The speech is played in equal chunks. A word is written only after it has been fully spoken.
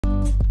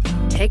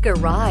Take a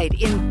ride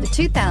in the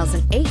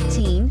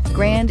 2018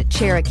 Grand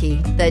Cherokee.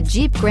 The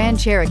Jeep Grand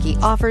Cherokee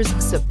offers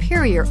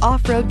superior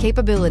off-road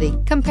capability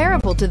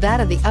comparable to that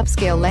of the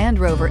upscale Land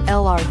Rover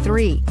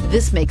LR3.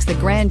 This makes the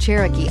Grand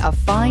Cherokee a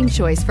fine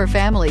choice for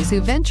families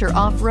who venture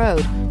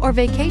off-road or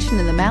vacation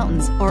in the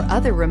mountains or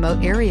other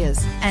remote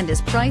areas, and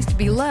is priced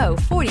below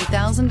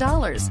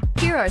 $40,000.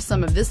 Here are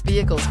some of this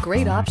vehicle's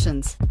great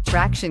options: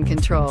 traction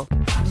control,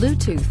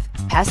 Bluetooth,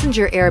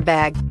 passenger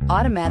airbag,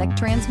 automatic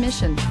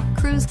transmission,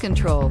 cruise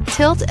control,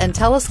 tilt and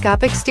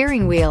telescopic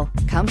steering wheel,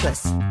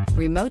 compass,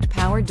 remote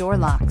power door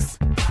locks,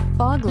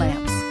 fog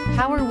lamps,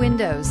 power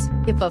windows.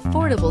 If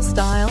affordable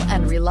style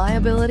and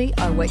reliability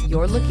are what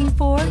you're looking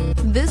for,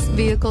 this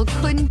vehicle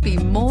couldn't be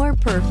more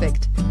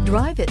perfect.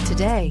 Drive it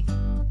today.